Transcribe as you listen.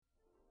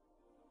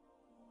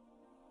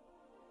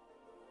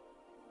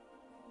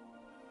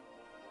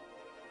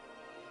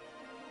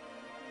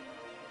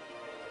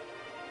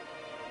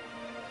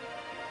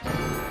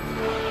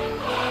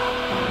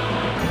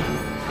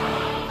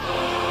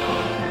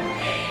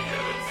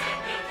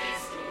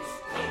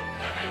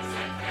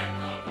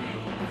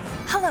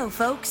Hello,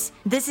 folks.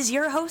 This is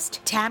your host,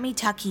 Tammy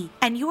Tuckey,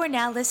 and you are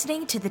now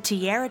listening to the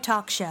Tiara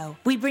Talk Show.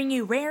 We bring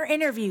you rare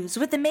interviews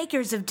with the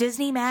makers of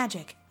Disney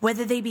Magic.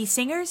 Whether they be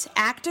singers,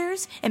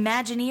 actors,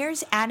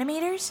 Imagineers,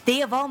 animators, they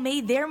have all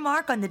made their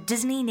mark on the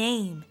Disney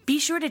name. Be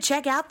sure to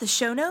check out the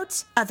show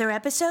notes, other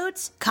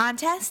episodes,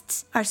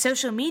 contests, our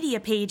social media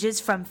pages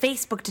from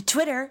Facebook to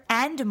Twitter,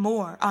 and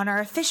more on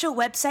our official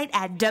website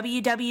at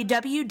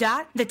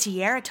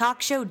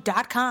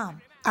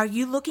www.thetiaratalkshow.com. Are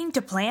you looking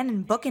to plan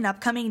and book an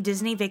upcoming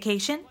Disney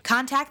vacation?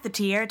 Contact the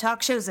Tiara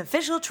Talk Show's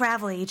official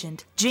travel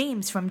agent,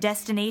 James from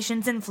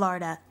Destinations in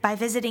Florida, by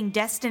visiting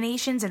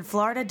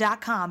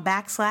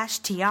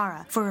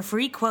destinationsinflorida.com/tiara for a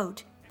free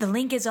quote. The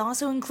link is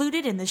also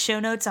included in the show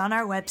notes on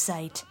our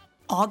website.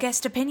 All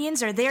guest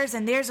opinions are theirs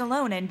and theirs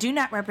alone and do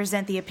not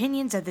represent the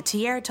opinions of the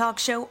Tiara Talk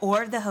Show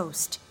or the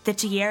host. The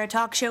Tiara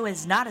Talk Show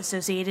is not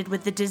associated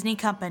with the Disney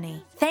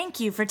Company. Thank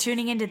you for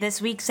tuning into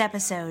this week's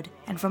episode.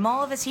 And from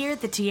all of us here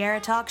at the Tiara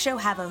Talk Show,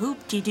 have a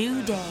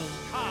hoop-de-doo day.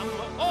 Come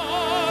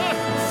on,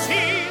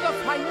 see the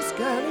finest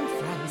girl in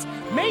France.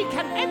 Make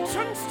an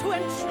entrance to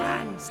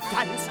entrance.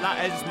 Dance La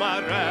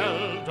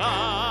Esmeralda.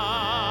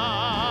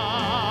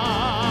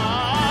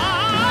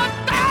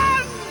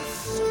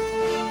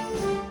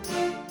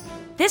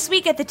 This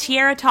week at the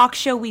Tiara Talk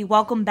Show, we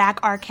welcome back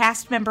our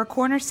Cast Member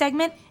Corner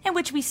segment, in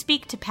which we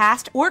speak to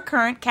past or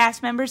current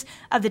cast members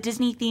of the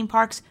Disney theme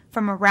parks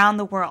from around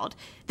the world.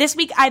 This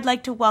week, I'd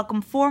like to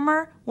welcome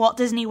former Walt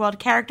Disney World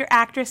character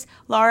actress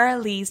Laura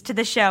Elise to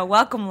the show.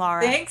 Welcome,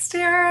 Laura. Thanks,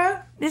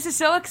 Tara. This is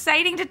so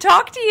exciting to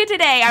talk to you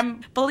today.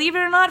 Believe it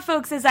or not,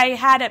 folks, as I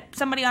had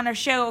somebody on our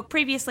show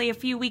previously a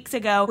few weeks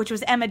ago, which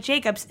was Emma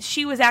Jacobs.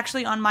 She was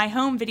actually on my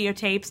home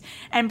videotapes,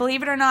 and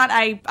believe it or not,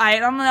 I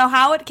don't know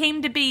how it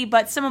came to be,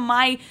 but some of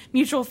my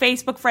mutual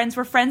Facebook friends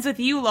were friends with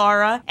you,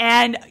 Laura,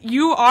 and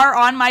you are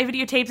on my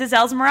videotapes as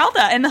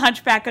Esmeralda in The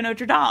Hunchback of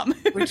Notre Dame.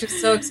 Which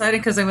is so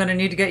exciting because I'm going to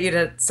need to get you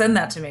to send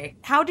that to me.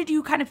 How did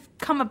you kind of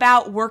come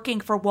about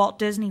working for Walt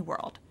Disney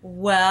World?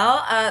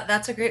 Well,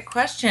 that's a great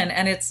question,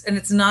 and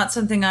it's not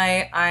something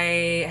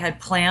I had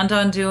planned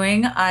on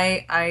doing.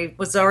 I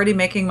was already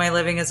making my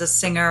living as a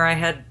singer. I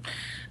had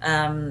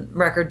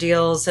record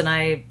deals, and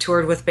I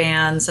toured with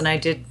bands, and I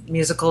did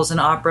musicals and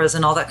operas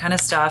and all that kind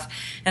of stuff.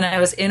 And I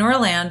was in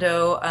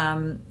Orlando.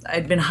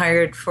 I'd been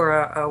hired for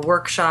a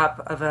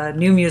workshop of a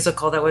new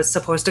musical that was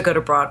supposed to go to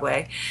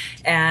Broadway.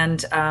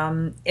 And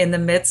in the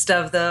midst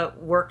of the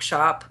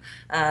workshop,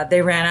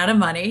 they ran out of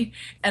money,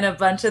 and a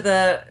bunch of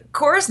the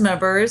chorus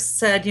members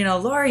said,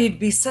 Laura, you'd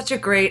be such a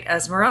great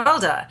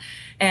Esmeralda.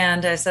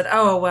 And I said,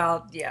 oh,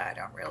 well, yeah, I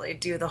don't really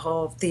do the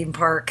whole theme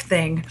park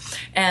thing.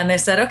 And they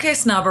said, okay,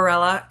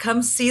 Snobberella,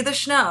 come see the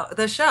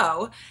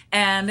show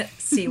and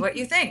see what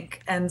you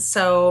think. And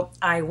so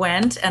I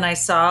went and I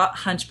saw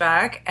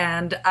Hunchback,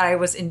 and I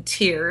was in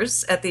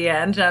tears at the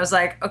end. And I was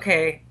like,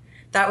 okay,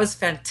 that was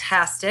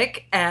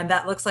fantastic, and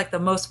that looks like the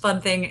most fun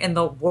thing in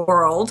the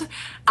world.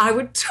 I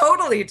would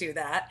totally do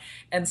that.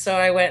 And so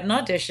I went and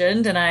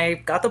auditioned, and I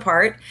got the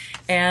part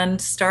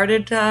and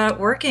started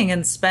working,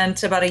 and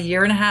spent about a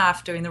year and a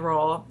half doing the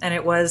role. And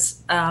it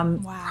was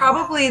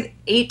probably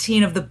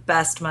 18 of the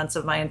best months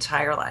of my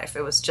entire life.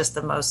 It was just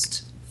the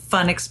most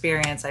fun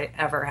experience I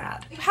ever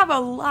had. You have a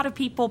lot of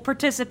people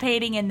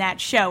participating in that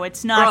show.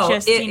 It's not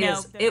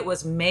it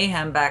was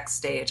mayhem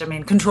backstage. I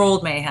mean,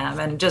 controlled mayhem,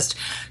 and just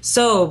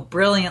so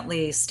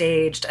brilliantly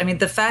staged. I mean,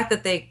 the fact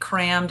that they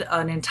crammed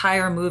an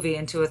entire movie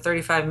into a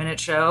 35-minute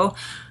show,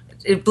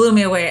 it blew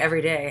me away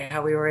every day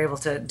how we were able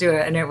to do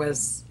it. And it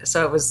was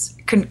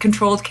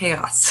controlled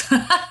chaos.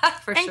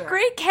 For and sure.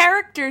 Great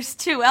characters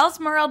too.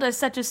 Esmeralda is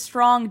such a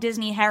strong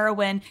Disney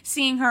heroine.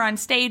 Seeing her on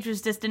stage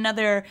was just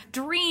another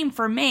dream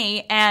for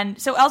me.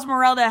 And so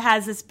Esmeralda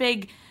has this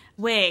big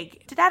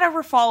wig. Did that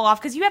ever fall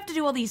off? Because you have to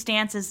do all these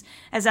dances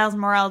as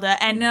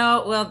Esmeralda. And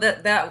no, well,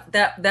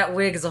 that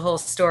wig is a whole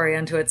story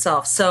unto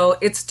itself. So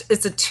it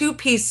was a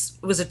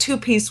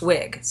two-piece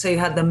wig. So you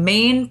had the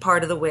main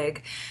part of the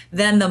wig,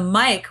 then the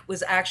mic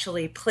was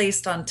actually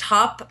placed on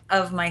top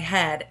of my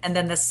head, and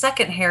then the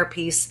second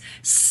hairpiece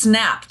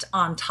snapped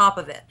on top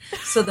of it.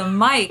 So the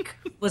mic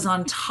was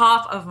on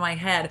top of my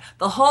head.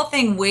 The whole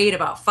thing weighed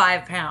about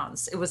 5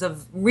 pounds. It was a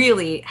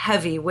really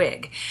heavy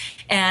wig,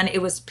 and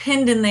it was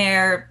pinned in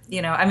there.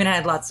 I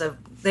had lots of.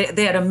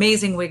 They had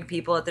amazing wig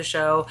people at the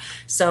show,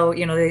 so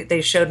they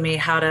showed me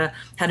how to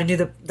do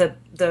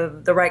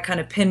the right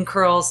kind of pin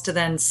curls to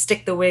then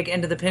stick the wig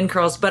into the pin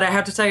curls. But I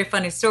have to tell you a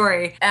funny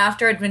story.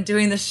 After I'd been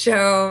doing the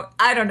show,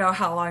 I don't know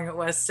how long it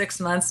was, 6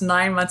 months,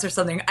 9 months or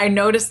something, I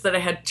noticed that I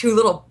had 2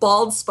 little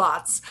bald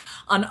spots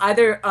on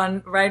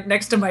right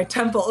next to my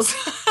temples.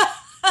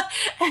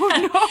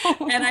 Oh,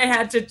 no. And I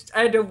had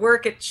to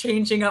work at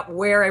changing up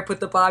where I put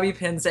the bobby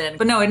pins in.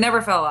 But no, it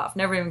never fell off.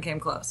 Never even came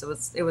close.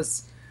 It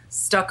was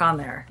stuck on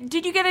there.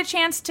 Did you get a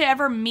chance to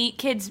ever meet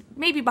kids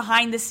maybe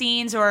behind the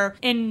scenes or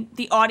in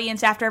the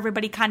audience after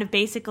everybody kind of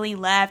basically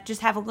left,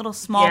 just have a little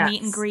small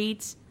meet and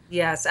greets?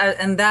 Yes,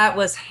 and that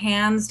was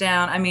hands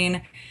down. I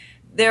mean,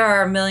 there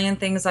are a million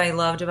things I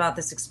loved about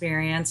this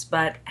experience,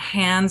 but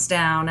hands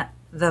down,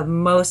 the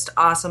most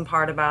awesome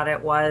part about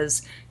it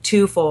was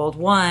twofold.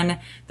 One,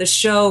 the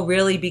show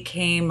really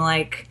became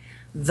like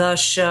the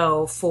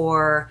show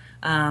for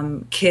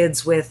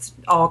kids with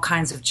all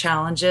kinds of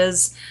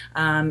challenges,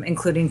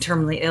 including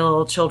terminally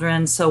ill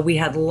children. So we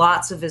had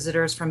lots of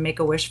visitors from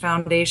Make-A-Wish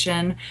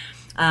Foundation,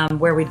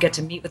 where we'd get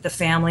to meet with the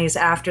families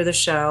after the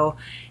show,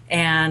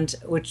 and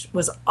which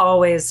was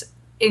always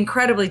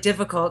incredibly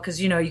difficult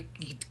because, you know, you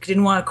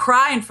didn't want to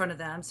cry in front of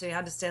them. So you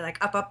had to stay like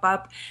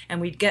up, and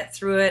we'd get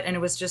through it. And it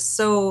was just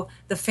so,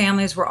 the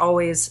families were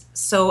always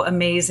so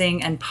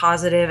amazing and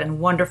positive and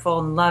wonderful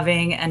and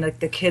loving. And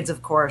the kids,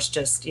 of course,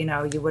 just, you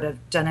know, you would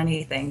have done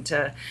anything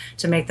to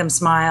make them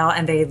smile,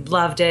 and they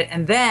loved it.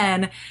 And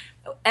then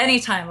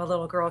anytime a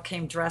little girl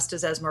came dressed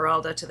as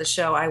Esmeralda to the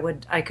show,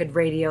 I could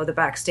radio the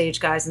backstage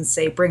guys and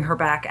say, bring her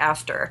back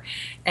after.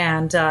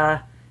 And,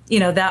 you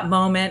know, that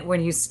moment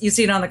when you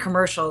see it on the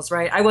commercials,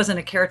 right? I wasn't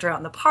a character out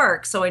in the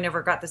park, so I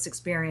never got this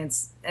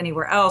experience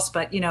anywhere else.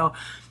 But, you know,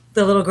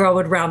 the little girl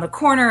would round the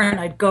corner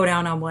and I'd go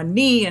down on one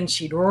knee and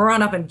she'd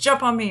run up and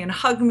jump on me and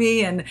hug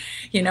me. And,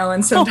 you know,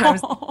 and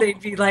sometimes they'd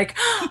be like,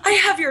 I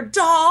have your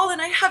doll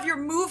and I have your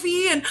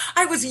movie and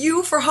I was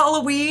you for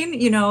Halloween,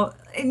 you know.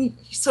 And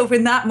so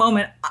in that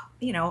moment,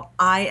 you know,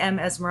 I am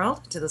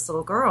Esmeralda to this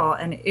little girl.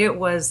 And it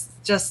was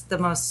just the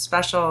most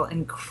special,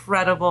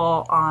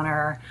 incredible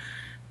honor.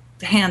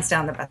 Hands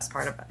down the best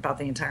part about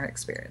the entire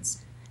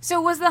experience. So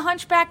was The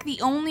Hunchback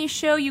the only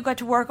show you got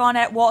to work on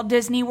at Walt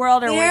Disney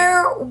World? Or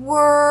there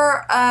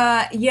were,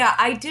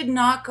 I did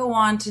not go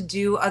on to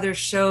do other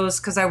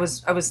shows because I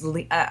was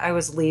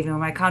leaving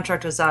when my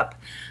contract was up,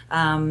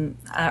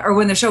 or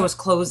when the show was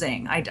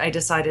closing. I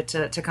decided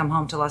to come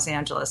home to Los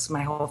Angeles.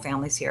 My whole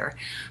family's here,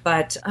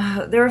 but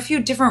there were a few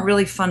different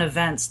really fun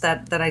events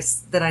that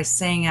I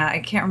sang at.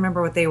 I can't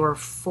remember what they were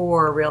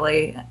for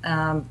really,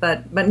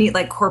 but neat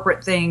like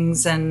corporate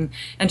things and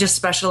just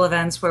special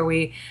events where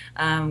we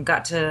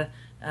got to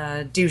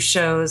do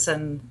shows,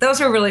 and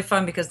those were really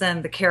fun because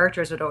then the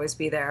characters would always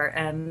be there,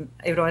 and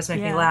it would always make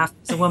me laugh.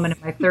 As a woman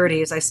in my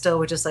 30s, I still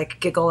would just like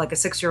giggle like a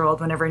 6-year-old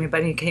whenever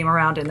anybody came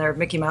around in their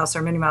Mickey Mouse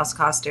or Minnie Mouse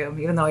costume,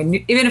 even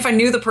if I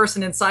knew the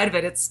person inside of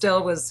it, it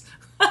still was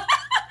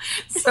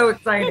so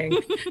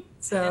exciting.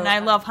 So, and I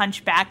love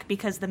Hunchback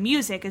because the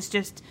music is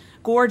just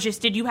gorgeous.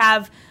 Did you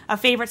have a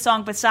favorite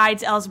song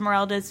besides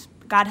Esmeralda's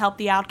God Help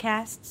the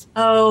Outcasts?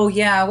 Oh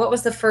yeah, what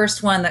was the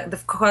first one?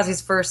 The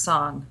Quasi's first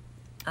song.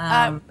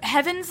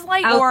 Heaven's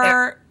Light Out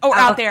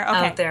There.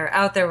 Okay.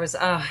 Out There was,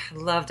 I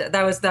loved it.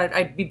 That was that.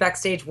 I'd be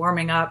backstage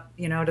warming up,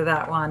 you know, to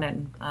that one,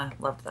 and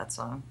loved that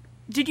song.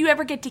 Did you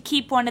ever get to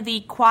keep one of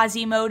the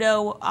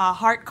Quasimodo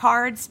heart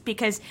cards?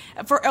 Because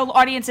for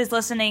audiences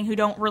listening who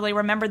don't really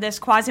remember this,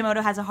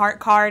 Quasimodo has a heart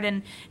card,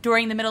 and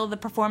during the middle of the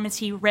performance,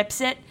 he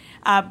rips it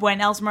when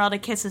Esmeralda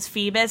kisses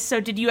Phoebus. So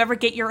did you ever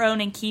get your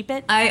own and keep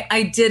it?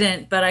 I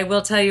didn't, but I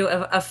will tell you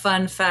a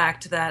fun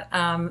fact that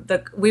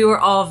we were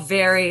all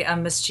very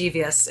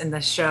mischievous in the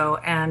show,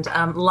 and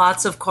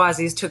lots of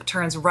Quasis took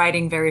turns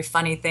writing very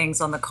funny things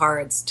on the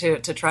cards to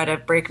try to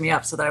break me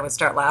up so that I would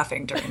start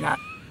laughing during that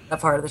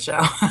part of the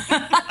show.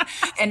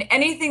 And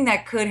anything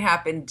that could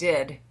happen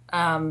did,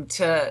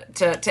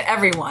 to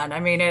everyone. I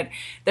mean,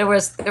 there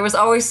was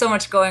always so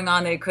much going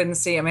on they couldn't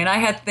see. I mean, I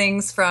had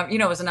things from, you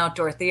know, it was an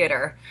outdoor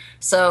theater.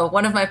 So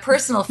one of my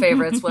personal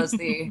favorites was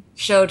the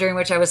show during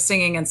which I was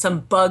singing and some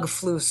bug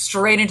flew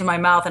straight into my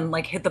mouth and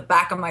like hit the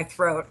back of my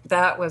throat.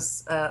 That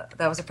was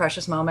a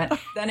precious moment.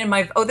 Then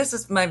this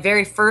is my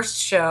very first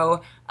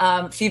show.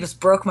 Phoebus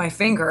broke my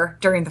finger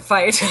during the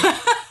fight.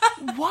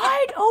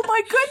 What? Oh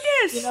my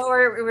goodness! You know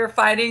where we were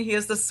fighting? He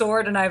has the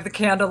sword and I have the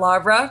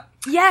candelabra.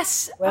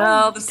 Yes.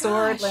 Well, the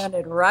sword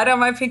landed right on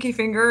my pinky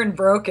finger and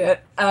broke it.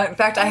 In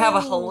fact, I have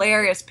a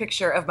hilarious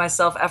picture of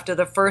myself after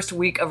the first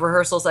week of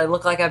rehearsals. I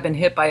look like I've been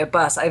hit by a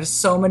bus. I have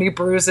so many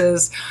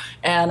bruises,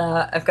 and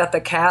I've got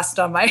the cast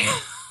on my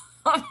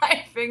on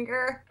my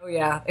finger. Oh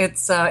yeah,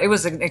 it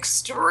was an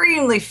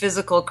extremely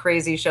physical,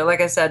 crazy show.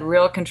 Like I said,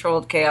 real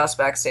controlled chaos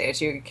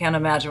backstage. You can't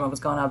imagine what was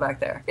going on back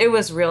there. It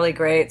was really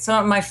great.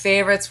 Some of my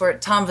favorites were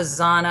Tom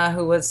Vazana,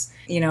 who was,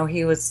 you know,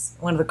 he was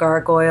one of the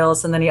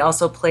gargoyles, and then he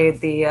also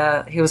played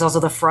he was also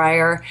the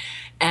friar,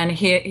 and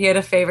he had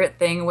a favorite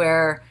thing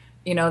where,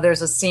 you know,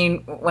 there's a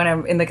scene when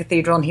I'm in the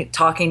cathedral and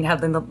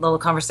having the little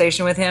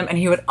conversation with him, and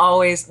he would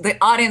always, the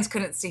audience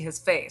couldn't see his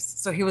face.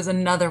 So he was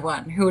another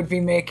one who would be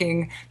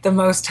making the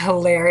most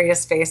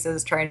hilarious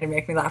faces trying to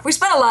make me laugh. We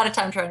spent a lot of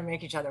time trying to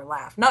make each other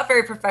laugh. Not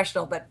very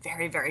professional, but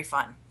very, very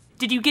fun.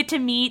 Did you get to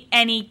meet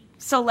any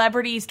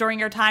celebrities during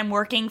your time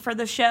working for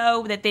the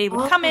show that they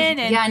would come in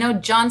and... Yeah, I know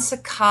John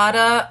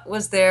Cicada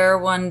was there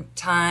one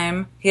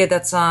time. He had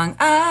that song,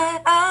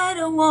 I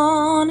don't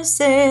want to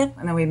sit.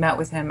 And then we met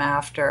with him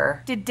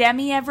after. Did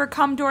Demi ever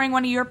come during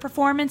one of your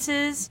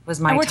performances? Was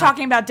my and we're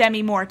talking about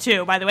Demi Moore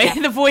too, by the way,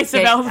 the voice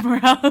of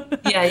Esmeralda.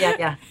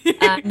 Yeah.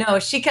 No,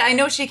 I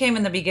know she came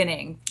in the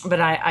beginning,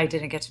 but I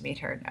didn't get to meet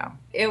her, no.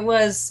 It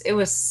was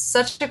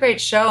such a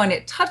great show, and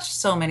it touched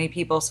so many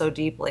people so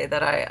deeply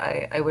that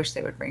I wish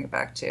they would bring it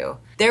back too.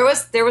 There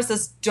was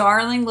this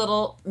darling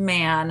little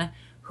man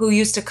who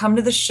used to come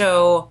to the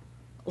show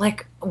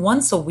like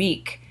once a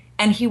week,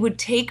 and he would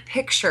take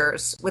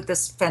pictures with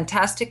this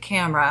fantastic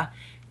camera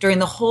during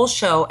the whole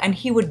show, and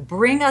he would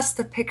bring us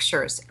the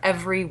pictures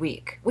every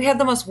week. We had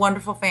the most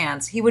wonderful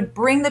fans. He would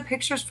bring the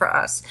pictures for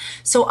us.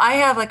 So I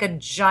have like a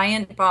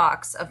giant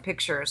box of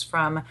pictures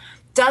from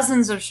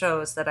dozens of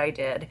shows that I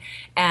did.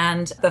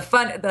 And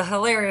the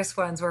hilarious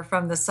ones were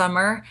from the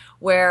summer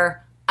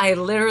where I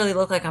literally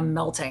look like I'm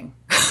melting.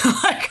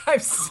 Like I'm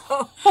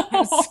so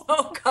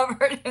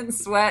covered in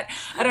sweat.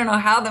 I don't know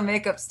how the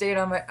makeup stayed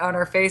on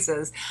our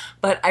faces,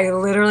 but I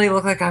literally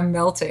look like I'm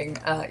melting.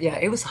 Yeah,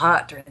 it was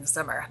hot during the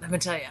summer, let me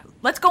tell you.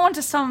 Let's go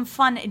into some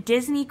fun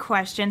Disney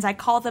questions. I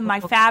call them my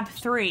Fab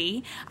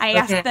 3. I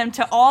ask them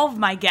to all of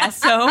my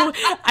guests, so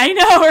I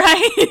know,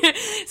 right?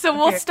 So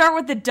we'll start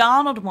with the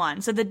Donald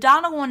one. So the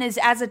Donald one is,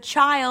 as a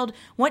child,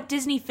 what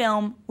Disney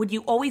film would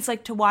you always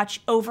like to watch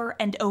over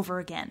and over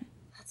again?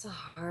 That's a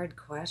hard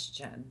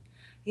question.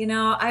 You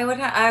know,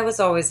 I was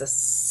always a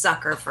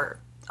sucker for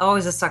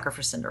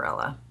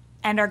Cinderella.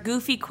 And our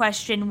Goofy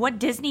question, what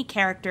Disney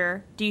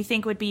character do you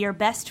think would be your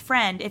best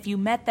friend if you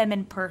met them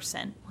in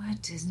person?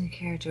 What Disney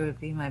character would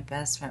be my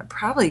best friend?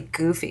 Probably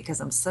Goofy, because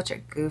I'm such a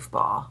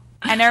goofball.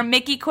 And our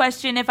Mickey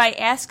question, if I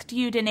asked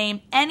you to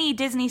name any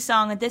Disney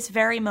song at this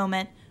very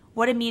moment,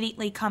 what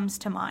immediately comes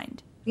to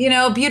mind? You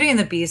know, Beauty and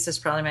the Beast is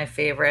probably my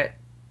favorite.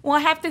 Well,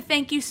 I have to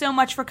thank you so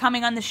much for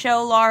coming on the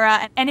show,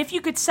 Laura. And if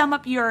you could sum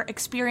up your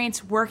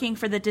experience working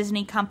for the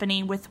Disney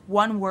company with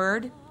one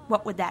word,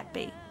 what would that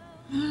be?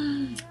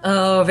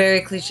 Oh,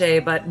 very cliche,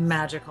 but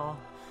magical.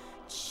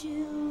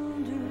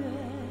 Children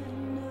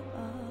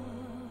of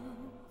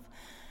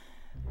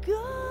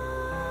God.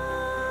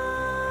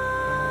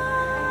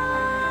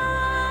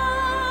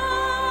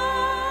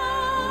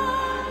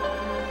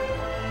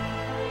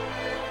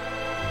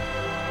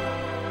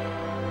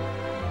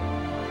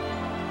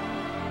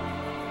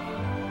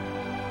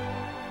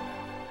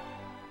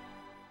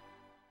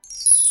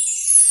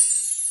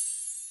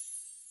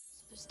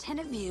 There's 10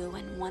 of you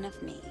and 1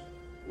 of me.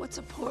 What's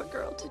a poor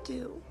girl to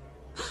do?